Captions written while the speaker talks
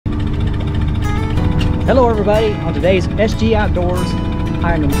Hello everybody, on today's SG Outdoors,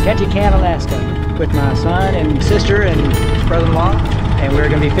 I'm in Ketchikan, Alaska with my son and sister and brother-in-law, and we're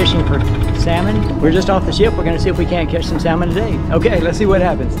going to be fishing for salmon. We're just off the ship. We're going to see if we can't catch some salmon today. Okay, let's see what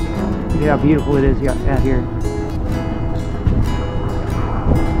happens. Look how beautiful it is out here.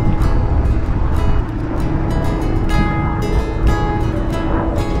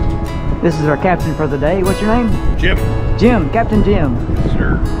 This is our captain for the day. What's your name? Jim. Jim, Captain Jim. Yes,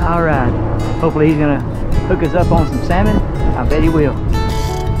 sir. All right. Hopefully he's gonna hook us up on some salmon. I bet he will.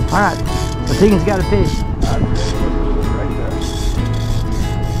 All right. So Teagan's got a fish. Right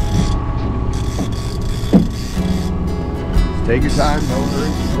there. Take your time, no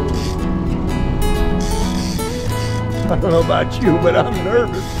hurry. I don't know about you, but I'm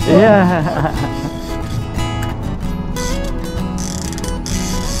nervous. Yeah.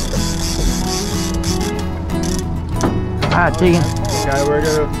 All right, Teagan. Okay, we're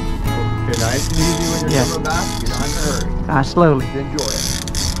gonna get nice and easy when you're coming back. You're not in a hurry. Slowly. Just enjoy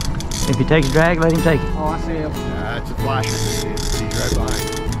it. If he takes a drag, let him take it. Oh, I see him. It's a flasher. He's right behind.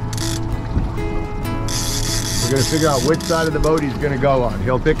 We're gonna figure out which side of the boat he's gonna go on.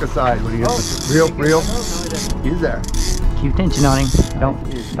 He'll pick a side when he gets real. He's there. Keep tension on him.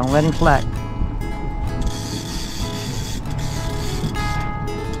 Don't let him slack.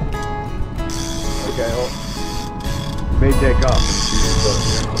 Okay. Well, may take off.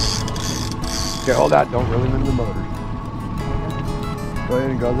 Okay, hold that. Don't really into the motor. Go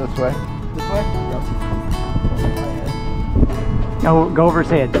ahead and go this way. This way? Yep. No, go over his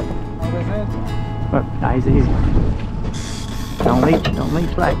head. Over his head? Oh, nice, easy. Don't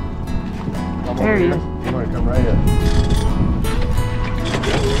leave slack. There he is. You want to come right here.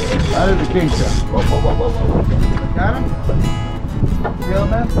 That is the king shot. Whoa, whoa, whoa, whoa, whoa. Got him? Feel him,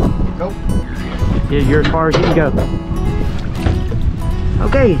 man? Go. Yeah, you're as far as you can go.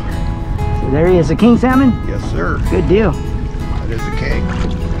 Okay, so there he is, a king salmon. Yes, sir. Good deal. That is a king.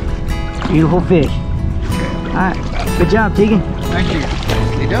 Beautiful fish. Okay. All right, good job, Teagan. Thank you.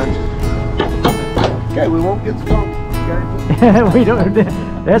 He done. Okay, we won't get stumped. We don't.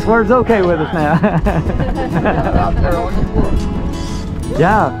 That's where it's okay with us now. Out there on your board. Good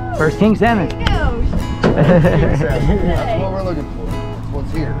job. First king salmon. That's what we're looking for. That's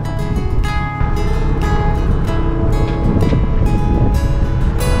what's here.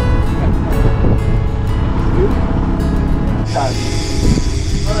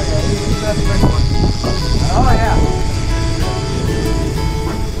 Oh yeah.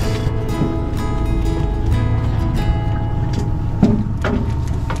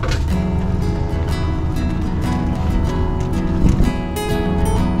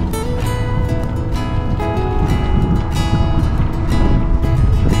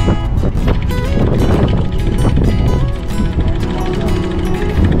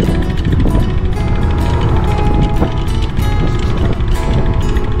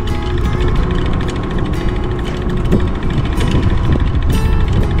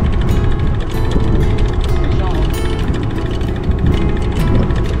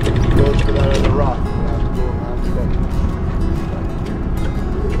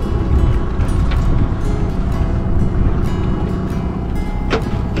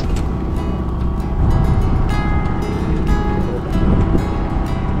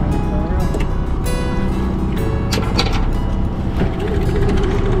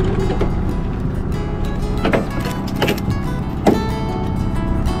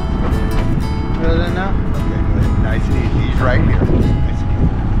 Nice and easy. He's right here. Nice and easy.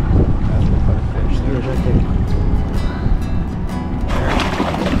 That's what put a fish there. Right there.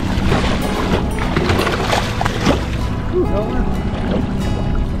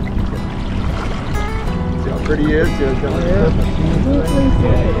 See how pretty he is? See how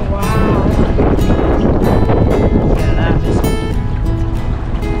Wow.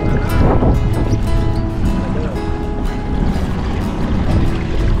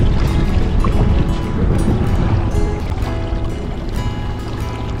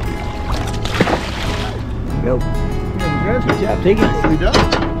 Go. Good job, Teagan. Nicely done.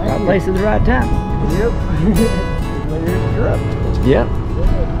 Right place at the right time. Yep. Yep.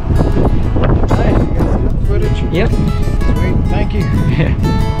 Nice. You got some footage? Yep. Sweet. Thank you. Yeah.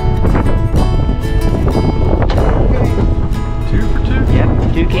 2 for 2. Yep.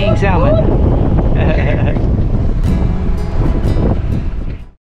 2 king salmon.